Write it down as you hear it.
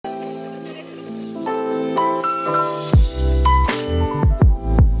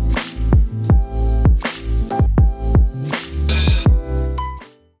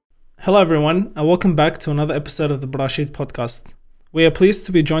Hello everyone, and welcome back to another episode of the Brashid podcast. We are pleased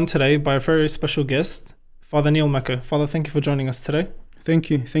to be joined today by a very special guest, Father Neil Mecca. Father, thank you for joining us today. Thank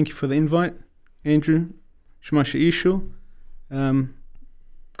you for the invite, Andrew. Shema She'ishu.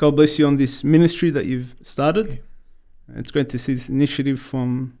 God bless you on this ministry that you've started. It's great to see this initiative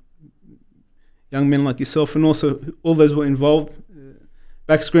from young men like yourself and also all those who are involved.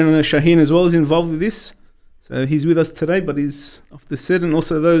 Backscreen, I know Shaheen as well is involved with this. So he's with us today, but he's off the set, and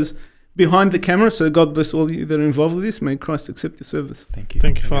also those behind the camera. So God bless all of you that are involved with this. May Christ accept your service. Thank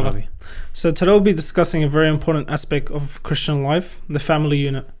you, Father. So today we'll be discussing a very important aspect of Christian life, the family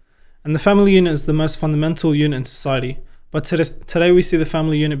unit. And the family unit is the most fundamental unit in society. But today we see the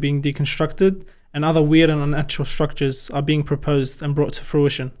family unit being deconstructed, and other weird and unnatural structures are being proposed and brought to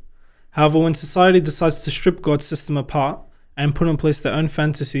fruition. However, when society decides to strip God's system apart and put in place their own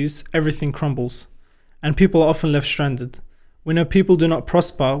fantasies, everything crumbles, and people are often left stranded. We know people do not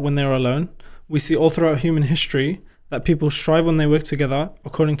prosper when they are alone. We see all throughout human history that people strive when they work together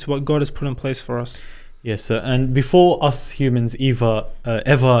according to what God has put in place for us. Yes, sir. And before us humans ever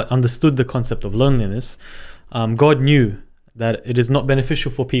understood the concept of loneliness, God knew that it is not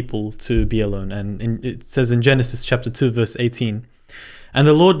beneficial for people to be alone. And it says in Genesis chapter 2, verse 18, "And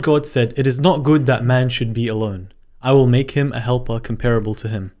the Lord God said, it is not good that man should be alone. I will make him a helper comparable to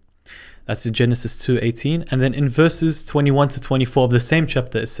him." That's in Genesis 2:18. And then in verses 21 to 24 of the same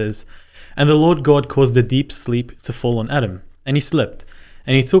chapter, it says, "And the Lord God caused a deep sleep to fall on Adam, and he slept.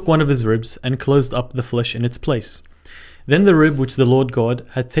 And he took one of his ribs and closed up the flesh in its place. Then the rib which the Lord God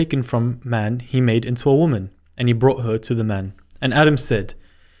had taken from man he made into a woman, and he brought her to the man. And Adam said,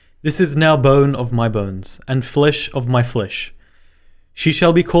 This is now bone of my bones, and flesh of my flesh. She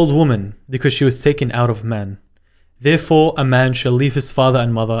shall be called woman, because she was taken out of man. Therefore a man shall leave his father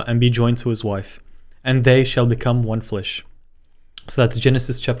and mother and be joined to his wife, and they shall become one flesh." So that's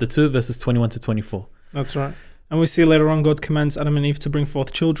Genesis chapter 2, verses 21 to 24. That's right. And we see later on God commands Adam and Eve to bring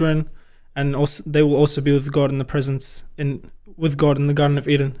forth children, and also they will also be with God in the presence with God in the Garden of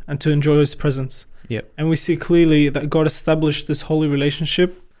Eden, and to enjoy his presence. Yep. And we see clearly that God established this holy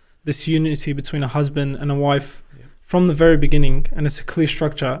relationship, this unity between a husband and a wife from the very beginning, and it's a clear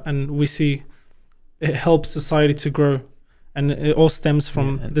structure, and we see it helps society to grow, and it all stems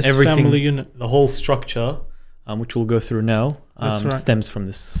from this family unit. The whole structure, which we'll go through now, right, stems from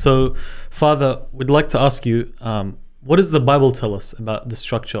this. So, Father, we'd like to ask you, what does the Bible tell us about the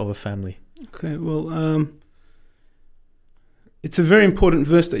structure of a family? Okay, well, it's a very important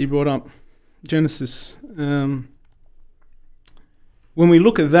verse that you brought up, Genesis. When we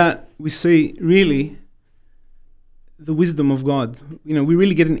look at that, we see really the wisdom of God. We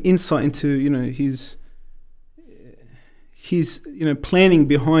really get an insight into, his planning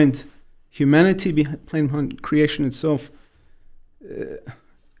behind humanity, planning behind creation itself.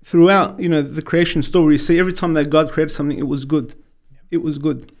 Throughout, the creation story, we see every time that God created something, it was good. It was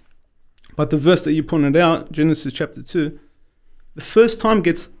good. But the verse that you pointed out, Genesis chapter 2, the first time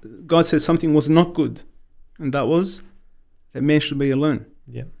God said something was not good, and that was that man should be alone.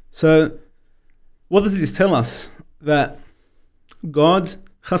 Yeah. So what does this tell us? That God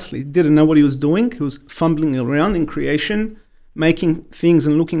Khasli didn't know what he was doing. He was fumbling around in creation, making things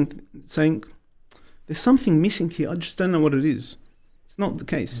and saying, there's something missing here. I just don't know what it is. It's not the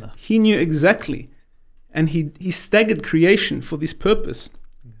case. No. He knew exactly. And he staggered creation for this purpose,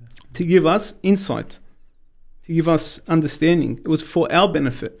 to give us insight, to give us understanding. It was for our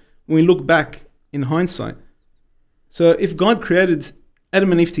benefit when we look back in hindsight. So if God created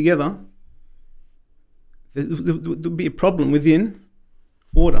Adam and Eve together, there would be a problem within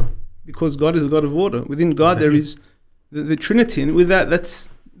order, because God is a God of order. Within God there is the Trinity, and with that,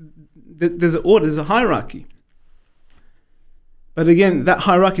 there's an order, there's a hierarchy. But again, that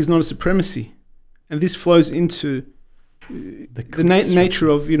hierarchy is not a supremacy, and this flows into the nature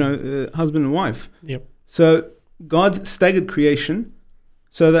of husband and wife. Yep. So God staggered creation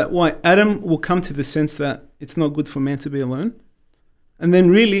so that Adam will come to the sense that it's not good for man to be alone, and then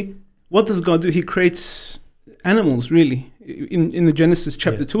really, what does God do? He creates animals, really, in the Genesis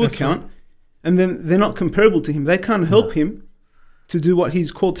chapter 2 account, right, and then they're not comparable to him. They can't help him to do what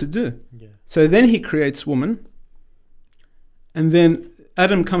he's called to do. Yeah. So then he creates woman, and then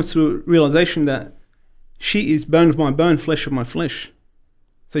Adam comes to a realization that she is bone of my bone, flesh of my flesh.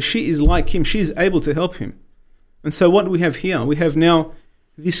 So she is like him. She is able to help him. And so what do we have here? We have now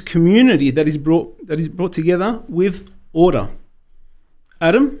this community that is brought together with order.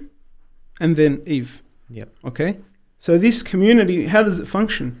 Adam and then Eve. Yep. Okay? So this community, how does it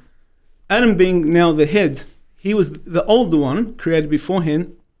function? Adam being now the head, he was the older one created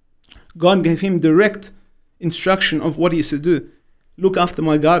beforehand. God gave him direct instruction of what he is to do. look after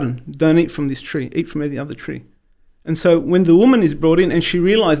my garden. Don't eat from this tree. Eat from any other tree. And so when the woman is brought in and she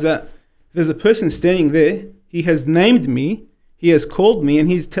realized that there's a person standing there, he has named me, he has called me, and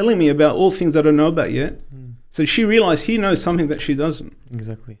he's telling me about all things I don't know about yet. So she realized he knows something that she doesn't.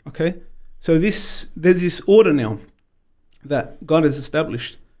 Exactly. Okay? So there's this order now that God has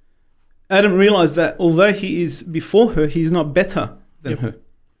established. Adam realized that although he is before her, he's not better than her.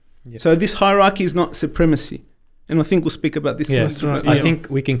 Yep. So this hierarchy is not supremacy. And I think we'll speak about this. Yes, later. I think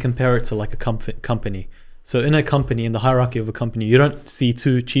we can compare it to like a company. So in a company, in the hierarchy of a company, you don't see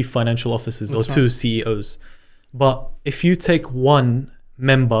two chief financial officers or two CEOs. But if you take one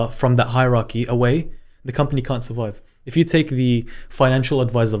member from that hierarchy away, the company can't survive. If you take the financial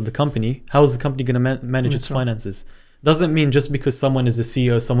advisor of the company, how is the company going to manage its finances? Doesn't mean just because someone is a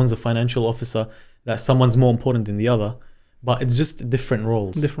CEO, someone's a financial officer, that someone's more important than the other. But it's just different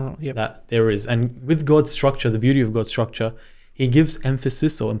roles that there is. And with God's structure, the beauty of God's structure, he gives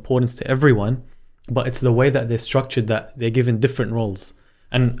emphasis or importance to everyone, but it's the way that they're structured that they're given different roles.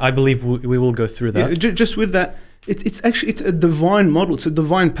 And I believe we will go through that. Yeah, just with that, it's a divine model. It's a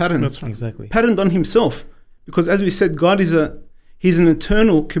divine pattern. That's right. Exactly. Patterned on himself. Because as we said, God is he's an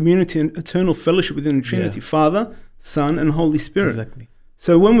eternal community and eternal fellowship within the Trinity, Father, Son, and Holy Spirit. Exactly.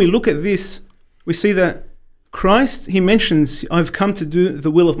 So when we look at this, we see that Christ, he mentions, I've come to do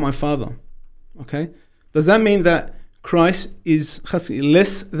the will of my Father. Okay? Does that mean that Christ is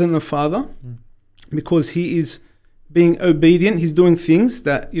less than the Father? Because he is being obedient, he's doing things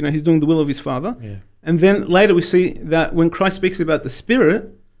that, he's doing the will of his Father. Yeah. And then later we see that when Christ speaks about the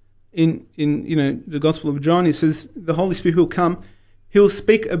Spirit, in the Gospel of John, he says, the Holy Spirit will come, he won't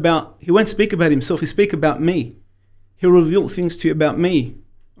speak about himself, he'll speak about me. He'll reveal things to you about me.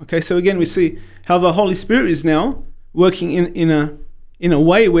 Okay, so again, we see how the Holy Spirit is now working in a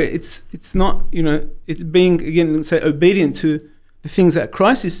way where it's not, it's being, again, let's say, obedient to the things that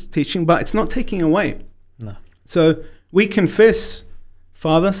Christ is teaching, but it's not taking away. No. So we confess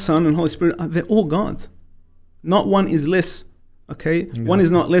Father, Son, and Holy Spirit, they're all God. Not one is less, okay? Exactly. One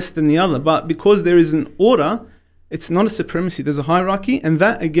is not less than the other, but because there is an order, it's not a supremacy, there's a hierarchy, and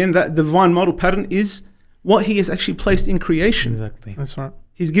that, again, that divine model pattern is what he has actually placed in creation. Exactly. That's right.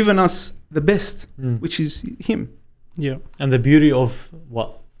 He's given us the best, which is him. Yeah. And the beauty of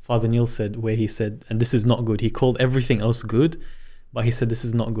what Father Neil said, where he said, and this is not good, he called everything else good, but he said this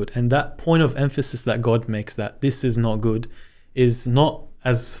is not good. And that point of emphasis that God makes, that this is not good, is not,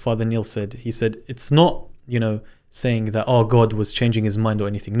 as Father Neil said, he said, it's not, saying that, oh, God was changing his mind or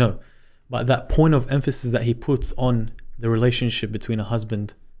anything. No. But that point of emphasis that he puts on the relationship between a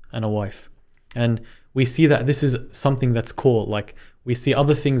husband and a wife. And we see that this is something that's core. Like, we see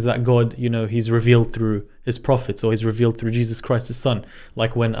other things that God, he's revealed through his prophets, or he's revealed through Jesus Christ, his son.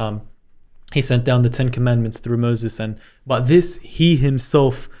 Like when he sent down the 10 Commandments through Moses. But this, he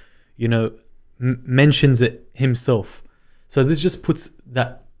himself, mentions it himself. So this just puts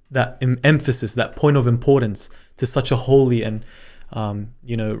that emphasis, that point of importance to such a holy and,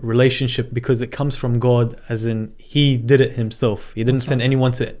 relationship, because it comes from God, as in he did it himself. He didn't send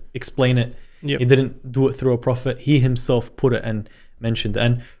anyone to explain it. Yep. He didn't do it through a prophet. He himself put it and mentioned it.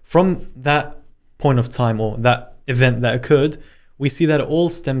 And from that point of time, or that event that occurred, we see that it all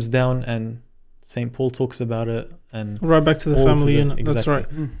stems down, and St. Paul talks about it. And right back to the family unit. Exactly. That's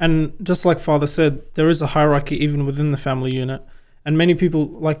right. And just like Father said, there is a hierarchy even within the family unit. And many people,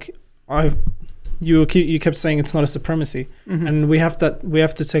 like you kept saying it's not a supremacy, and we have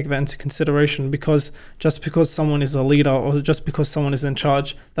to take that into consideration, because just because someone is a leader, or just because someone is in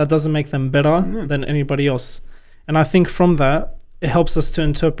charge, that doesn't make them better than anybody else. And I think from that, it helps us to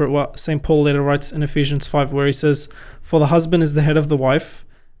interpret what St. Paul later writes in Ephesians 5, where he says, "For the husband is the head of the wife,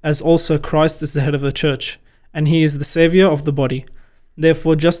 as also Christ is the head of the church, and he is the savior of the body.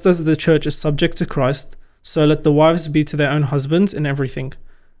 Therefore, just as the church is subject to Christ, so let the wives be to their own husbands in everything.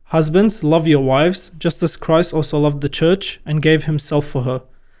 Husbands, love your wives, just as Christ also loved the church and gave himself for her,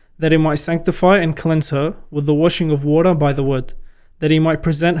 that he might sanctify and cleanse her with the washing of water by the word, that he might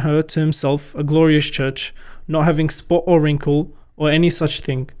present her to himself a glorious church, not having spot or wrinkle or any such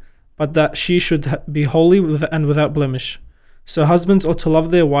thing, but that she should be holy and without blemish. So husbands ought to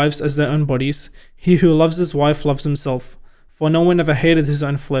love their wives as their own bodies. He who loves his wife loves himself. For no one ever hated his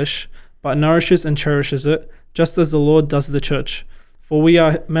own flesh, but nourishes and cherishes it, just as the Lord does the church. For we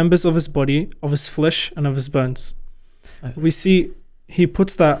are members of his body, of his flesh, and of his bones." We see he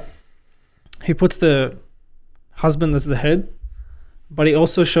puts the husband as the head, but he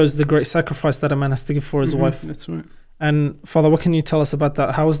also shows the great sacrifice that a man has to give for his wife. That's right. And Father, what can you tell us about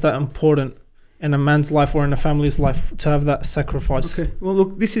that? How is that important in a man's life or in a family's life to have that sacrifice? Okay. Well,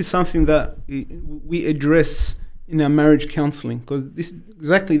 look, this is something that we address in our marriage counseling, because these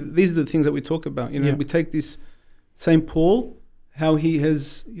are the things that we talk about. Yeah. We take this St. Paul, how he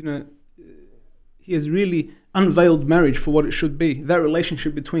has really unveiled marriage for what it should be, that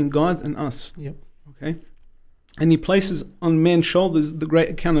relationship between God and us. Yep. Okay, and he places on men's shoulders the great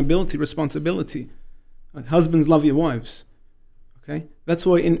accountability, responsibility. Like, husbands, love your wives. Okay, that's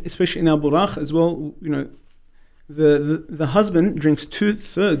why, especially in our burach as well, the husband drinks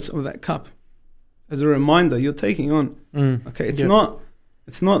 2/3 of that cup as a reminder you're taking on. Okay, it's not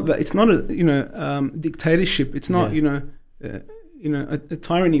a dictatorship. It's not a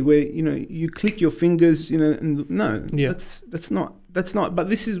tyranny where you click your fingers. That's not. But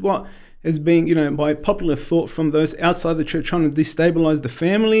this is what has been by popular thought from those outside the church trying to destabilize the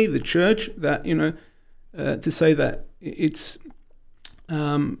family, the church. That to say that it's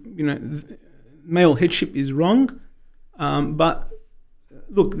male headship is wrong. But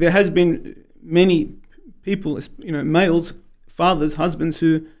look, there has been many people, males, fathers, husbands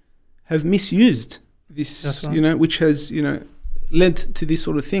who have misused this, That's right. Which has, led to these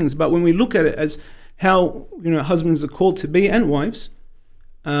sort of things. But when we look at it as how, husbands are called to be, and wives,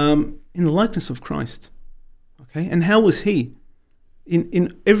 in the likeness of Christ, okay? And how was he?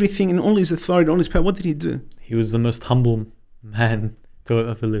 In everything, in all his authority, all his power, what did he do? He was the most humble man to have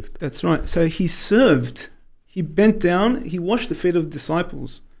ever lived. That's right. So he served. He bent down. He washed the feet of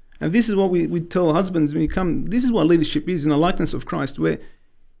disciples. And this is what we tell husbands when you come. This is what leadership is, in the likeness of Christ, where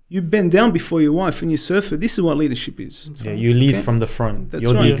you bend down before your wife and you serve her. This is what leadership is. Yeah, you lead from the front. That's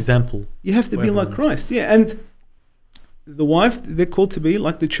You're right. the example. You have to be like Christ. Yeah, and the wife, they're called to be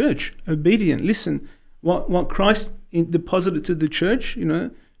like the church, obedient. Listen, what Christ deposited to the church,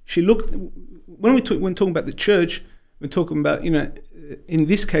 she looked. When talking about the church, we're talking about, in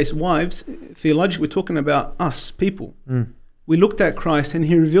this case, wives. Theologically, we're talking about us, people. We looked at Christ and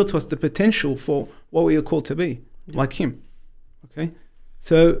he revealed to us the potential for what we are called to be, like him. Okay?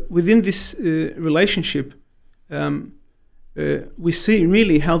 So within this relationship, we see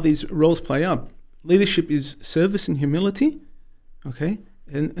really how these roles play out. Leadership is service and humility, okay?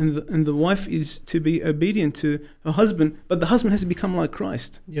 And the wife is to be obedient to her husband, but the husband has to become like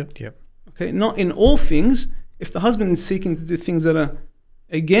Christ. Yep. Okay? Not in all things. If the husband is seeking to do things that are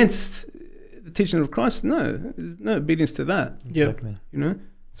against the teaching of Christ, no, there's no obedience to that. Exactly.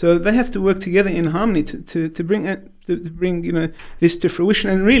 So they have to work together in harmony to bring this to fruition.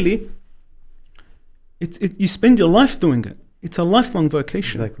 And really, you spend your life doing it. It's a lifelong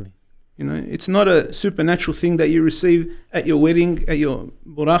vocation. Exactly. It's not a supernatural thing that you receive at your wedding, at your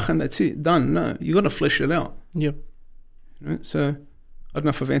burach, and that's it, done. No, you got to flesh it out. Yep. So I don't know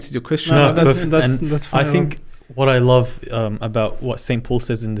if I've answered your question. No, that's And fine. I think what I love about what St. Paul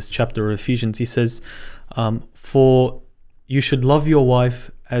says in this chapter of Ephesians, he says, for you should love your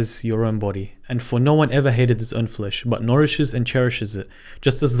wife as your own body, and for no one ever hated his own flesh, but nourishes and cherishes it,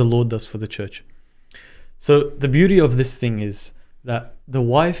 just as the Lord does for the church. So the beauty of this thing is that the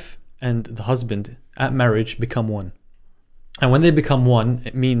wife and the husband at marriage become one. And when they become one,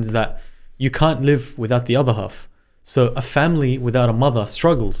 it means that you can't live without the other half. So a family without a mother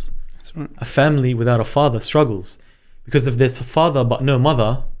struggles. That's right. A family without a father struggles. Because if there's a father but no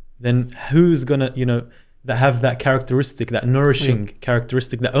mother, then who's gonna, that have that characteristic, that nourishing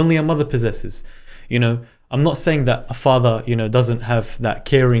characteristic that only a mother possesses? I'm not saying that a father, doesn't have that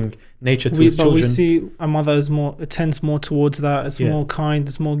caring nature to his children. But we see a mother tends more towards that. It's more kind,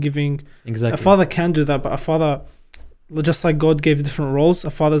 it's more giving. Exactly. A father can do that, but a father, just like God gave different roles, a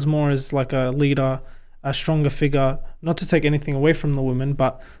father's more as like a leader, a stronger figure, not to take anything away from the woman,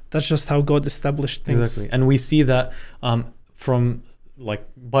 but that's just how God established things. Exactly. And we see that from like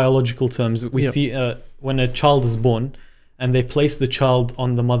biological terms, we see when a child is born and they place the child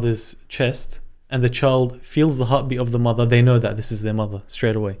on the mother's chest and the child feels the heartbeat of the mother, they know that this is their mother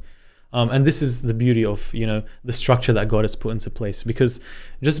straight away. And this is the beauty of, the structure that God has put into place, because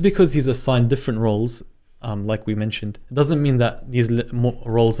just because he's assigned different roles, like we mentioned, it doesn't mean that these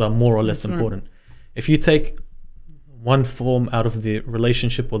roles are more or less important. If you take one form out of the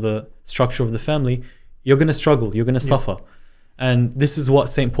relationship or the structure of the family, you're going to struggle, you're going to suffer. And this is what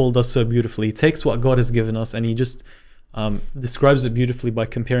St. Paul does so beautifully. He takes what God has given us and he just describes it beautifully by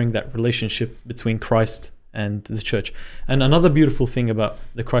comparing that relationship between Christ and the church. And another beautiful thing about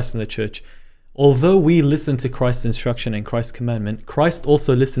the Christ and the church, although we listen to Christ's instruction and Christ's commandment, Christ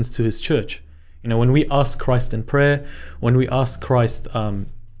also listens to his church. When we ask Christ in prayer, when we ask Christ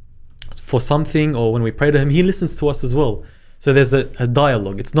for something, or when we pray to him, he listens to us as well. So there's a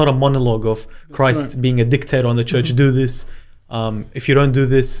dialogue. It's not a monologue of Christ being a dictator on the church. Do this. If you don't do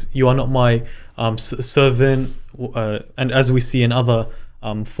this, you are not my servant. And as we see in other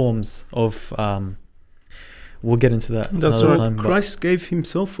forms of we'll get into that That's another right. time. but- Christ gave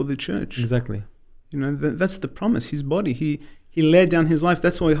himself for the church. exactly. You know, that's the promise, his body. He laid down his life.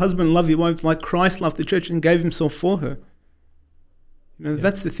 That's why husband love your wife like Christ loved the church and gave himself for her. You know, Yeah.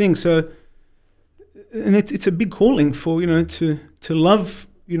 that's the thing. So, and it's a big calling for, you know, to love,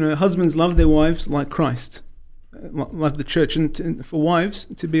 you know, husbands love their wives like Christ, love the church, and for wives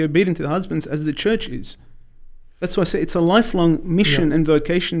to be obedient to the husbands as the church is. That's why I say it's a lifelong mission and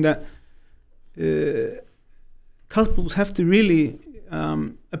vocation that couples have to really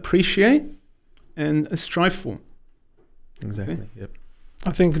appreciate and strive for. Exactly. Yep.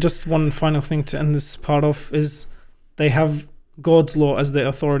 I think just one final thing to end this part off is they have God's law as their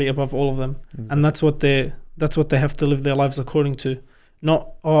authority above all of them, and that's what they have to live their lives according to.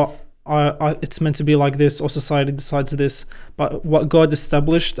 Not it's meant to be like this, or society decides this, but what God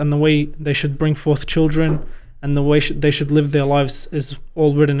established and the way they should bring forth children and the way they should live their lives is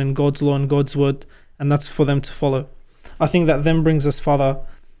all written in God's law and God's word, and that's for them to follow. I think that then brings us further.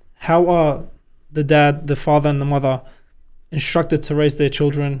 How are the dad, the father, and the mother instructed to raise their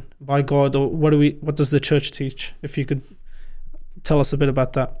children by God, or what does the church teach? If you could tell us a bit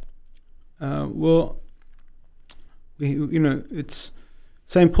about that. Well, you know, it's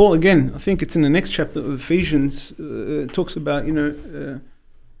St. Paul again. I think it's in the next chapter of Ephesians. Talks about, you know,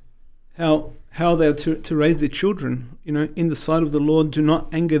 how they are to raise their children. You know, in the sight of the Lord, do not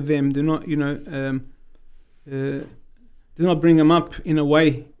anger them. Do not, you know, do not bring them up in a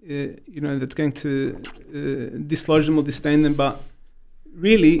way, you know, that's going to dislodge them or disdain them. But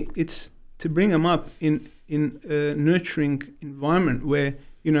really, it's to bring them up in a nurturing environment where,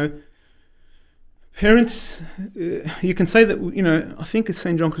 you know, parents, you can say that, you know, I think it's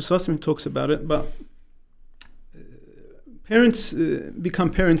St. John Chrysostom who talks about it, but parents become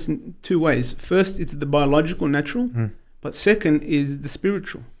parents in two ways. First, it's the biological, natural, but second is the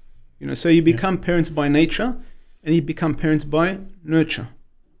spiritual. You know, so you become parents by nature, and you become parents by nurture.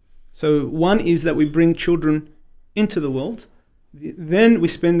 So one is that we bring children into the world, then we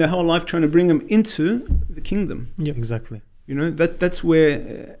spend their whole life trying to bring them into the kingdom. Yep. Exactly. You know, that's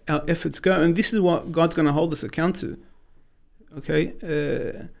where our efforts go, and this is what God's going to hold us account to.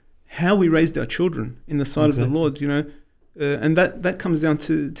 Okay, how we raised our children in the sight of the Lord. You know, and that comes down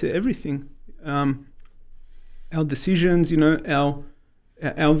to everything, our decisions. You know,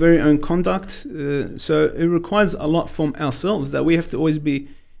 our very own conduct. So it requires a lot from ourselves, that we have to always be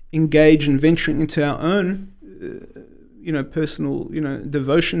engaged and venturing into our own, you know, personal, you know,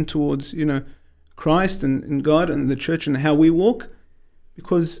 devotion towards, you know, Christ and God and the church and how we walk,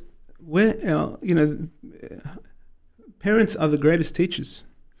 because we're our, you know, parents are the greatest teachers.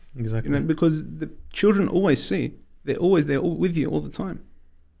 Exactly. You know, because the children always see, they're all with you all the time.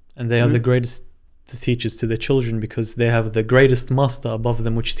 And they are the greatest teachers to their children, because they have the greatest master above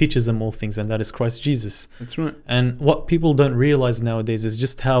them, which teaches them all things, and that is Christ Jesus. That's right. And what people don't realize nowadays is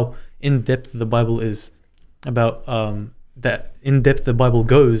just how in-depth the Bible is about that in-depth the Bible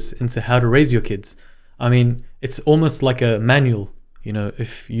goes into how to raise your kids. I mean, it's almost like a manual. You know,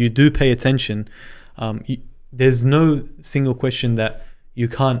 if you do pay attention, there's no single question that you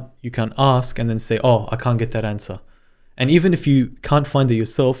can't ask and then say, oh, I can't get that answer. And even if you can't find it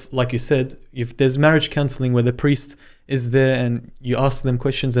yourself, like you said, if there's marriage counseling where the priest is there and you ask them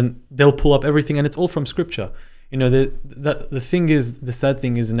questions and they'll pull up everything, and it's all from scripture. You know, the thing is, the sad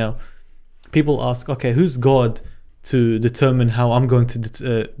thing is now, people ask, okay, who's God to determine how I'm going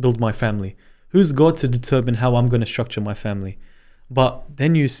to build my family? Who's God to determine how I'm going to structure my family? But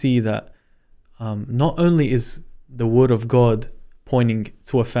then you see that not only is the word of God pointing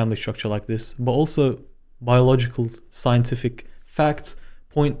to a family structure like this, but also biological, scientific facts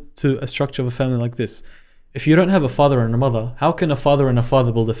point to a structure of a family like this. If you don't have a father and a mother, how can a father and a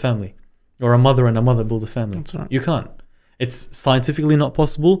father build a family? Or a mother and a mother build a family? That's right. You can't. It's scientifically not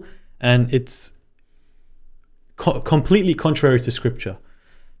possible, and it's completely contrary to scripture.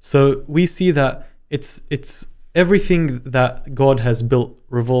 So we see that it's everything that God has built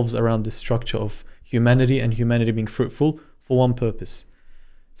revolves around this structure of humanity, and humanity being fruitful for one purpose,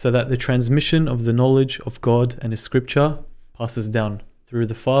 so that the transmission of the knowledge of God and His scripture passes down through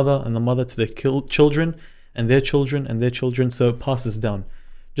the father and the mother to their children and their children and their children. So it passes down,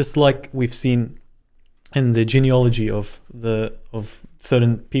 just like we've seen in the genealogy of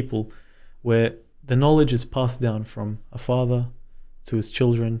certain people, where the knowledge is passed down from a father to his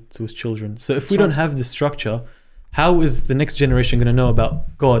children to his children. So if we don't have this structure, how is the next generation going to know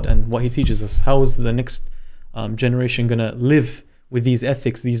about God and what He teaches us? How is the next generation going to live with these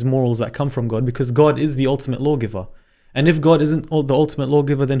ethics, these morals that come from God? Because God is the ultimate lawgiver. And if God isn't the ultimate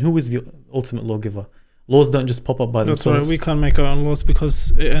lawgiver, then who is the ultimate lawgiver? Laws don't just pop up by That's themselves. right. We can't make our own laws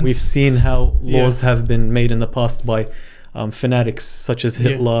because it ends. We've seen how Yeah. laws have been made in the past by fanatics such as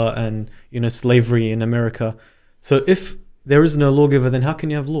Hitler and slavery in America. So if there is no lawgiver, then how can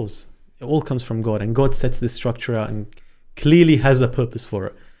you have laws? It all comes from God, and God sets this structure out and clearly has a purpose for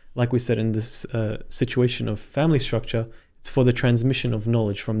it. Like we said, in this situation of family structure, it's for the transmission of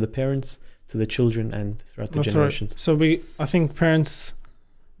knowledge from the parents to the children and throughout the That's generations. right. So I think parents,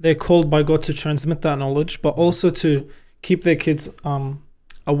 they're called by God to transmit that knowledge, but also to keep their kids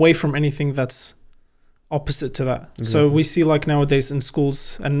away from anything that's opposite to that. So Exactly. we see like nowadays in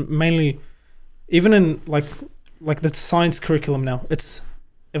schools, and mainly even in like the science curriculum now, it's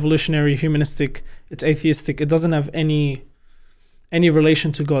evolutionary, humanistic, it's atheistic. It doesn't have any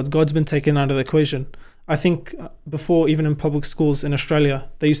relation to God. God's been taken out of the equation. I think before, even in public schools in Australia,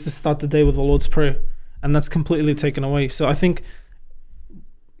 they used to start the day with the Lord's Prayer, and that's completely taken away. So I think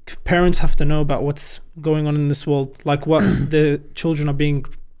parents have to know about what's going on in this world, like what their children are being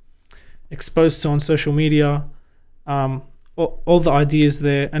exposed to on social media, all the ideas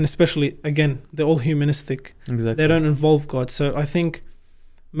there, and especially, again, they're all humanistic. Exactly. They don't involve God. So I think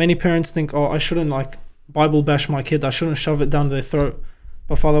many parents think, I shouldn't like Bible bash my kid. I shouldn't shove it down their throat.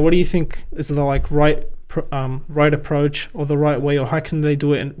 But Father, what do you think is the like right approach, or the right way, or how can they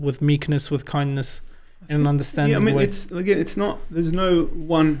do it with meekness, with kindness, in an understanding Yeah, I mean, way? it's not. There's no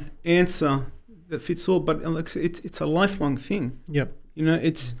one answer that fits all, but like I said, it's a lifelong thing. Yep.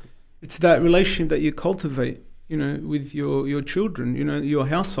 It's that relationship that you cultivate, with your children, your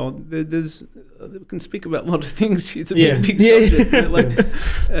household. There's we can speak about a lot of things. It's a big subject.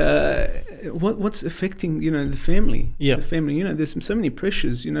 What's affecting the family? Yeah. The family. There's so many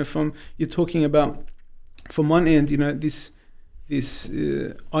pressures. From you're talking about, from one end, this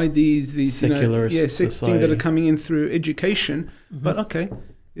ideas, these Secularist things that society. are coming in through education. Mhm. But okay,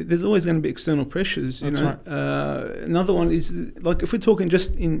 there's always going to be external pressures. That's right. Another one is like if we're talking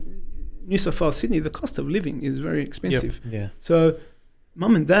just in New South Wales, Sydney, the cost of living is very expensive. Yeah. So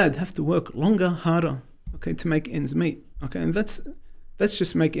mum and dad have to work longer, harder, okay, to make ends meet. Okay, and that's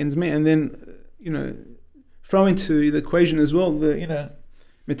just make ends meet, and then throw into the equation as well the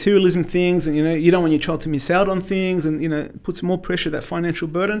materialism things, and you don't want your child to miss out on things, and it puts more pressure, that financial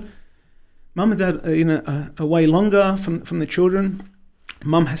burden. Mum and dad are away longer from the children.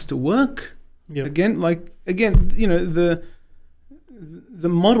 Mum has to work. Yep. Again, the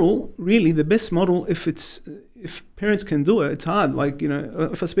model, really the best model, if parents can do it, it's hard. Like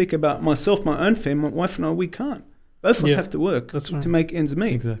if I speak about myself, my own family, my wife and I, we can't. Both of us have to work That's right. to make ends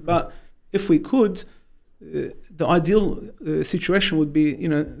meet. Exactly. But if we could, the ideal situation would be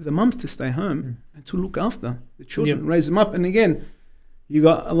the mums to stay home and to look after the children, raise them up. And again, you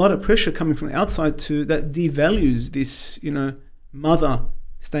got a lot of pressure coming from the outside that devalues this mother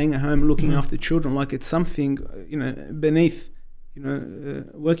staying at home looking after children like it's something beneath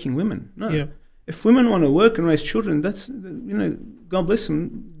working women. No. Yeah. If women want to work and raise children, that's God bless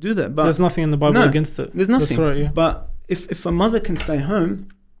them, do that. But There's nothing in the Bible against it. there's nothing. That's right. Yeah. But if a mother can stay home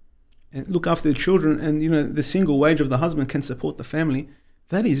and look after the children, and the single wage of the husband can support the family,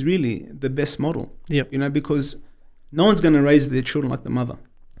 that is really the best model. Yep. Because no one's going to raise their children like the mother.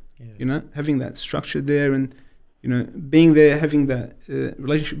 Yeah. Having that structure there, and being there, having that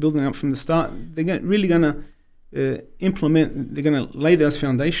relationship building up from the start, they're really going to implement. They're going to lay those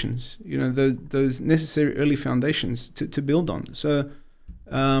foundations. Those necessary early foundations to build on. So,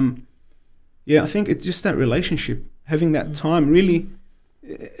 I think it's just that relationship, having that time. Really,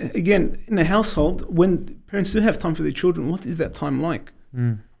 again, in a household, when parents do have time for their children, what is that time like?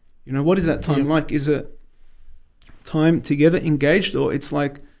 What is that time like? Is it time together, engaged, or it's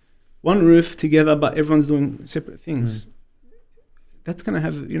like one roof together, but everyone's doing separate things? That's going to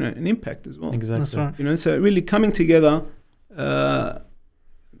have an impact as well. Exactly. That's right. So really coming together,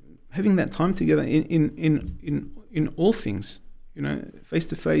 having that time together in all things, face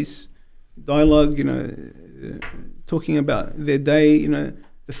to face dialogue, talking about their day,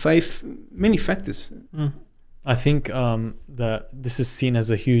 the faith, many factors. I think that this is seen as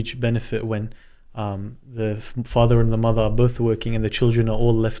a huge benefit when the father and the mother are both working and the children are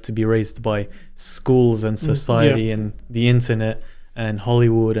all left to be raised by schools and society and the internet and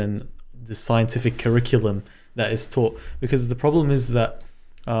Hollywood and the scientific curriculum that is taught. Because the problem is that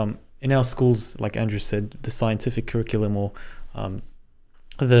in our schools, like Andrew said, the scientific curriculum or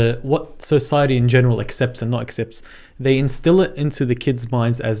what society in general accepts and not accepts, they instill it into the kids'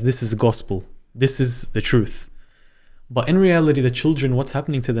 minds as this is gospel, this is the truth. But in reality, the children, what's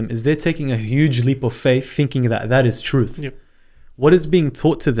happening to them is they're taking a huge leap of faith thinking that that is truth. Yep. What is being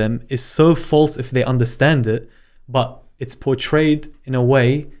taught to them is so false if they understand it, but it's portrayed in a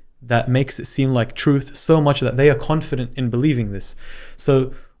way that makes it seem like truth so much that they are confident in believing this.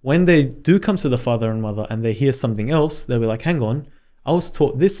 So when they do come to the father and mother and they hear something else, they'll be like, hang on, I was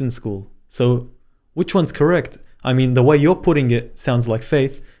taught this in school. So which one's correct? I mean, the way you're putting it sounds like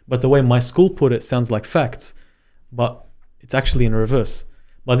faith, but the way my school put it sounds like facts. But it's actually in reverse.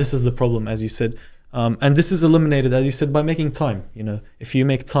 But this is the problem, as you said. And this is eliminated, as you said, by making time. You know, if you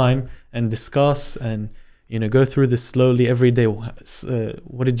make time and discuss and, you know, go through this slowly every day.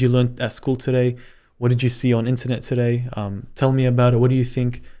 What did you learn at school today? What did you see on internet today? Tell me about it. What do you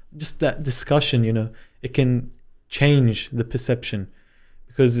think? Just that discussion, you know, it can change the perception,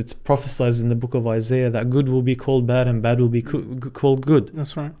 because it's prophesied in the book of Isaiah that good will be called bad and bad will be called good.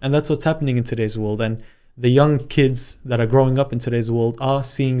 That's right. And that's what's happening in today's world. And the young kids that are growing up in today's world are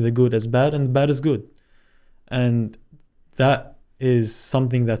seeing the good as bad and the bad as good. And that is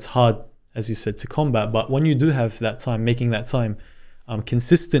something that's hard, as you said, to combat. But when you do have that time, making that time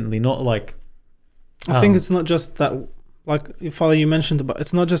consistently, not like... I think it's not just that, like, Father, you mentioned about,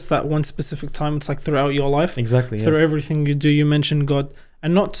 it's not just that one specific time, it's like throughout your life. Exactly. Through everything you do, you mention God.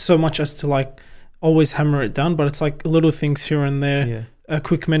 And not so much as to like always hammer it down, but it's like little things here and there. Yeah. A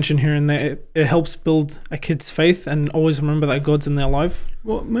quick mention here and there. It helps build a kid's faith and always remember that God's in their life.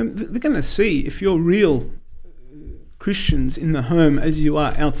 Well, they're going to see if you're real Christians in the home as you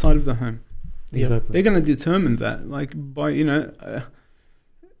are outside of the home. Exactly. They're going to determine that, like, by, you know,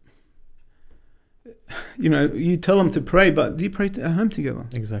 you tell them to pray, but do you pray at home together?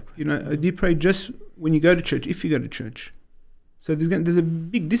 Exactly. You know, do you pray just when you go to church, if you go to church? So there's a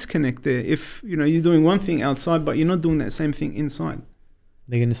big disconnect there. If, you know, you're doing one thing outside, but you're not doing that same thing inside.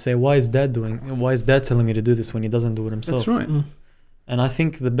 They're going to say, why is dad telling me to do this when he doesn't do it himself? That's right. And I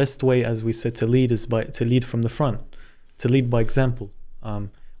think the best way, as we said, to lead is to lead from the front, to lead by example.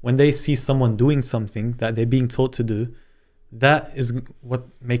 When they see someone doing something that they're being taught to do, that is what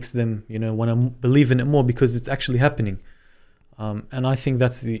makes them, you know, want to believe in it more, because it's actually happening. And I think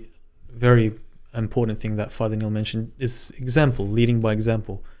that's the very important thing that Father Neil mentioned, is example, leading by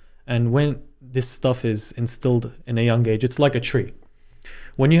example. And when this stuff is instilled in a young age, it's like a tree.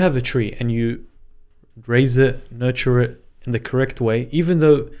 When you have a tree and you raise it, nurture it in the correct way, even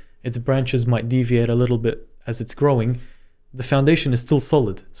though its branches might deviate a little bit as it's growing, the foundation is still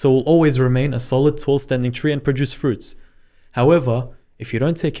solid. So it will always remain a solid, tall standing tree and produce fruits. However, if you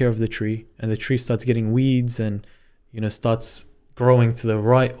don't take care of the tree and the tree starts getting weeds and, you know, starts growing to the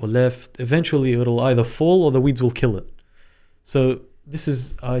right or left, eventually it'll either fall or the weeds will kill it. So this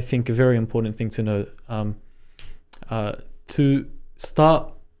is, I think, a very important thing to know, to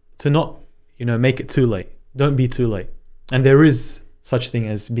not, you know, make it too late. Don't be too late. And there is such thing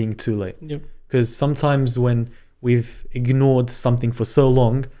as being too late. Yep. Because sometimes when we've ignored something for so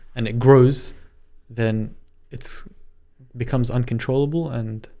long and it grows, then it's becomes uncontrollable.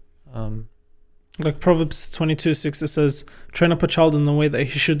 And like Proverbs 22:6, it says, train up a child in the way that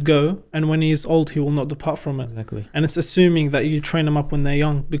he should go, and when he is old he will not depart from it. Exactly. And it's assuming that you train them up when they're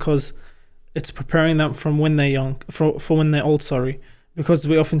young, because it's preparing them from when they're young for when they're old, because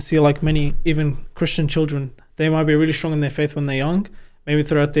we often see, like, many even Christian children, they might be really strong in their faith when they're young, maybe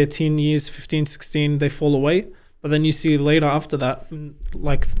throughout their teen years, 15, 16, they fall away. But then you see later after that,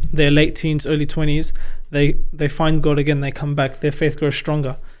 like their late teens, early 20s, they find God again, they come back, their faith grows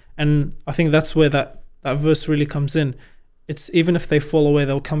stronger. And I think that's where that verse really comes in. It's even if they fall away,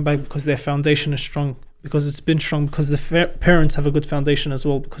 they'll come back because their foundation is strong, because it's been strong, because the parents have a good foundation as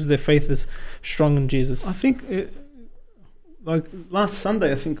well, because their faith is strong in Jesus. I think, like last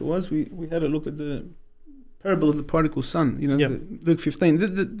Sunday, I think it was, we had a look at the parable of the prodigal son, you know, Yep. Luke 15,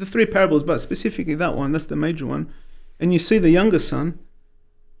 the three parables, but specifically that one, that's the major one. And you see the younger son,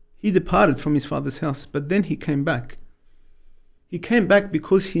 he departed from his father's house, but then he came back. He came back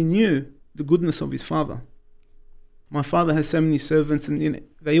because he knew the goodness of his father. My father has so many servants, and, you know,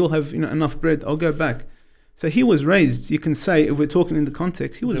 they all have, you know, enough bread. I'll go back. So he was raised, you can say, if we're talking in the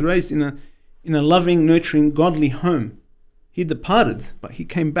context, he was Yep. raised in a loving, nurturing, godly home. He departed, but he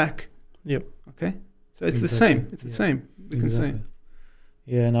came back. Yep. Okay? So it's the Exactly. same. It's the same. We can say.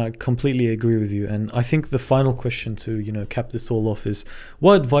 Yeah, and I completely agree with you. And I think the final question to, you know, cap this all off is,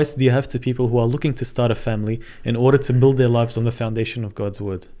 what advice do you have to people who are looking to start a family in order to build their lives on the foundation of God's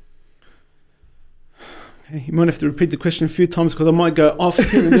word? Okay, you might have to repeat the question a few times because I might go off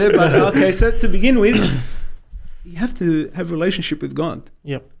here and there. But okay, so to begin with, you have to have a relationship with God.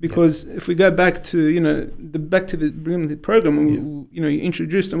 Yep. Because if we go back to, you know, the beginning of the program, and you know, you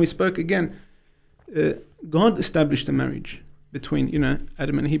introduced and we spoke again, God established a marriage between, you know,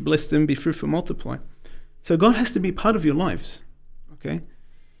 Adam and he blessed them, be fruitful, multiply. So God has to be part of your lives. Okay,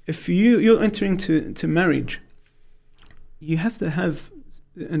 if you're entering to marriage, you have to have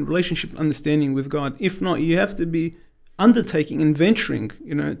and relationship understanding with God. If not, you have to be undertaking and venturing,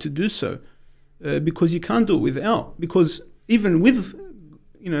 to do so, because you can't do it without. Because even with,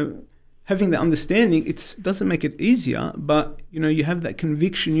 having that understanding, it doesn't make it easier, but, you have that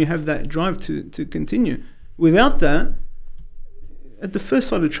conviction, you have that drive to continue. Without that, at the first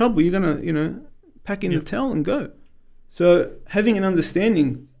sign of trouble, you're going to, pack in the towel and go. So having an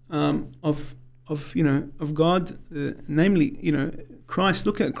understanding of God, namely, Christ,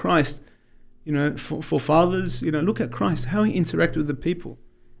 look at Christ, for fathers, look at Christ, how he interacted with the people,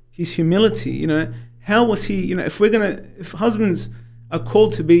 his humility, how was he, if husbands are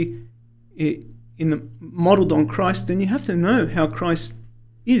called to be modeled on Christ, then you have to know how Christ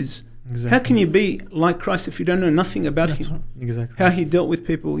is. Exactly. How can you be like Christ if you don't know nothing about That's him? right. Exactly. How he dealt with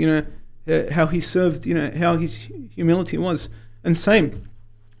people, how he served, how his humility was. And same,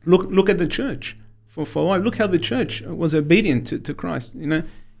 look at the church. For a while, look how the church was obedient to Christ.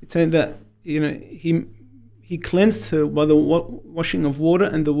 It's saying that he cleansed her by the washing of water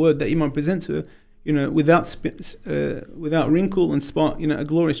and the word, that he might present her, without wrinkle and spot, a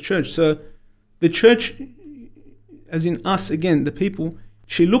glorious church. So the church, as in us, again, the people,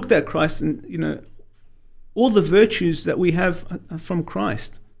 she looked at Christ and, all the virtues that we have are from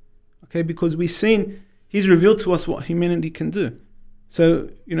Christ. Okay, because we've seen, he's revealed to us what humanity can do. So,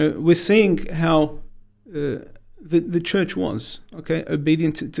 we're seeing how the church was, okay,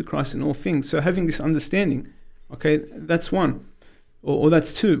 obedient to Christ in all things. So having this understanding, okay, that's one. Or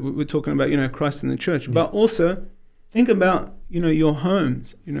that's two. We're talking about, Christ and the church. Yeah. But also, think about, your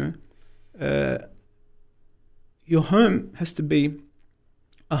homes, your home has to be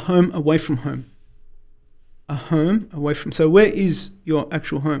a home away from home. A home away from... So where is your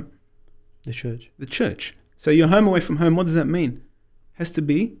actual home? The church. The church. So your home away from home, what does that mean? Has to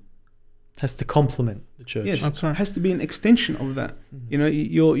be... Has to complement the church. Yes, That's right. has to be an extension of that.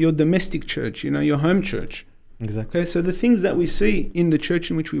 Mhm. Your domestic church, your home church. Exactly. Okay, so the things that we see in the church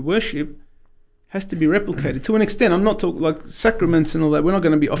in which we worship has to be replicated to an extent. I'm not talking like sacraments and all that. We're not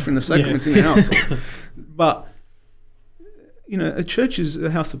going to be offering the sacraments in the house. But, a church is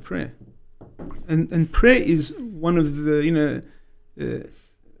a house of prayer. And prayer is one of the,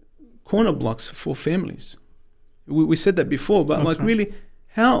 corner blocks for families. We said that before, but That's right. really,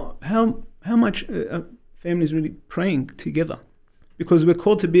 how much a family is really praying together? Because we're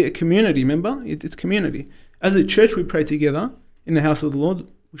called to be a community, remember? It's community. As a church, we pray together in the house of the Lord.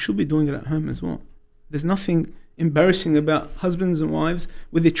 We should be doing it at home as well. There's nothing embarrassing about husbands and wives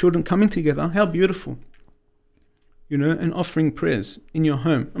with their children coming together. How beautiful. And offering prayers in your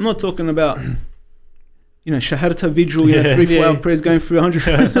home. I'm not talking about, Shahadata vigil, 3-4 hour prayers going through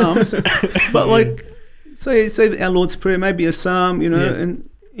 150 Psalms. But like, say our Lord's Prayer, maybe a Psalm, and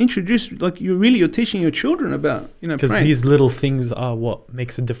introduce, like you're teaching your children about, Because praying. these little things are what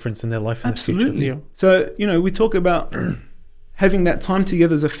makes a difference in their life in Absolutely. Yeah. So, we talk about having that time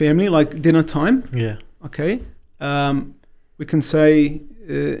together as a family, like dinner time. the future. Okay. We can say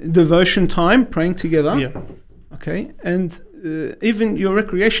devotion time, praying together. Yeah. Okay. And even your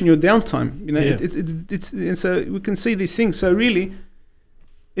recreation, your downtime, Yeah. it's and so we can see these things. So really,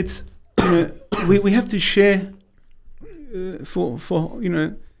 it's, we have to share for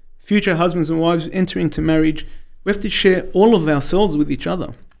future husbands and wives entering into marriage. We have to share all of ourselves with each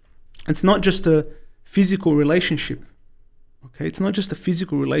other. It's not just a physical relationship. Okay, it's not just a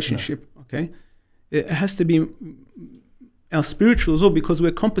physical relationship. No. Okay, it has to be our spiritual as well, because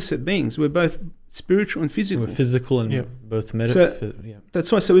we're composite beings. We're both spiritual and physical. We're physical and Yeah. both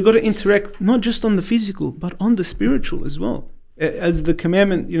That's right. So we've got to interact not just on the physical, but on the spiritual as well. As the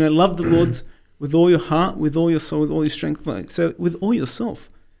commandment, love the Lord with all your heart, with all your soul, with all your strength. So with all yourself.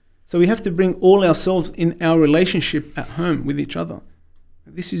 So we have to bring all ourselves in our relationship at home with each other.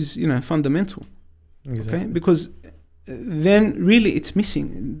 This is, fundamental. Exactly. Okay, because then really it's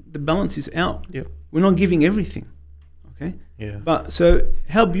missing. The balance is out. Yeah. We're not giving everything. Okay. Yeah. But so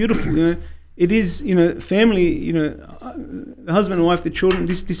how beautiful, it is, family, the husband and wife, the children,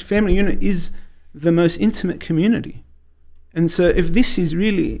 this family unit is the most intimate community. And so if this is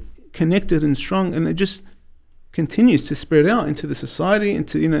really connected and strong, and it just continues to spread out into the society,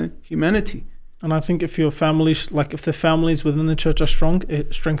 into, humanity. And I think if your family, if the families within the church are strong,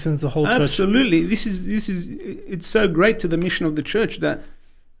 it strengthens the whole church. Absolutely. This is it's so great to the mission of the church that,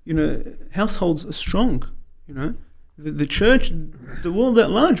 households are strong, The church, the world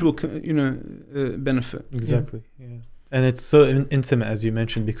at large will, benefit. Exactly. Yeah. And it's so intimate, as you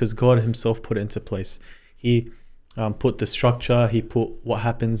mentioned, because God himself put it into place. He put the structure, he put what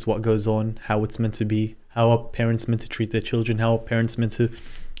happens, what goes on, how it's meant to be, how are parents meant to treat their children, how are parents meant to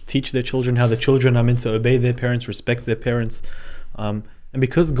teach their children, how the children are meant to obey their parents, respect their parents. And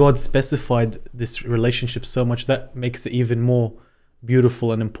because God specified this relationship so much, that makes it even more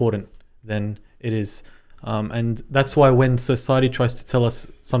beautiful and important than it is. And that's why when society tries to tell us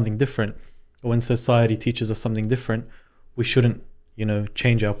something different, or when society teaches us something different, we shouldn't,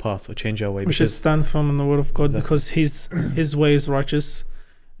 change our path or change our way. We should stand firm on the word of God, Exactly. because his way is righteous.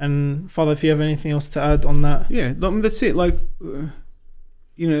 And Father, if you have anything else to add on that. Yeah, that's it. Like,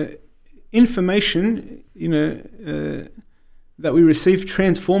 information, that we receive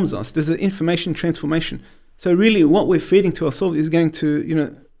transforms us. There's an information transformation. So really what we're feeding to ourselves is going to,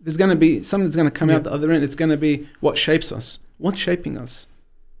 there's going to be something that's going to come out the other end. It's going to be what shapes us. What's shaping us?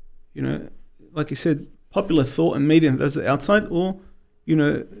 Like you said, popular thought and media, those are outside, or,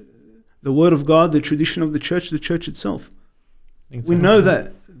 the word of God, the tradition of the church itself. Exactly. We know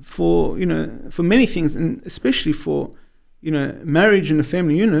that for many things, and especially for, marriage and a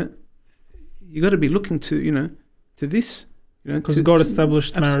family unit, you got to be looking to, to this. Because God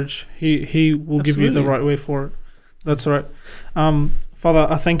established marriage. He will give you the right way for it. That's right. Father,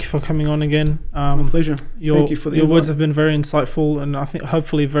 I thank you for coming on again. My pleasure. Thank you for the your invite. words have been very insightful, and I think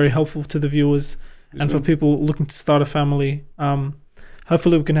hopefully very helpful to the viewers and for people looking to start a family.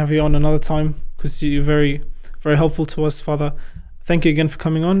 Hopefully we can have you on another time, because you're very, very helpful to us, Father. Thank you again for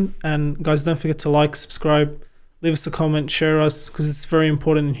coming on. And guys, don't forget to like, subscribe, leave us a comment, share us, because it's very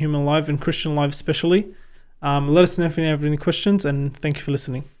important in human life and Christian life especially. Let us know if you have any questions, and thank you for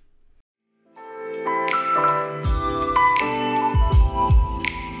listening.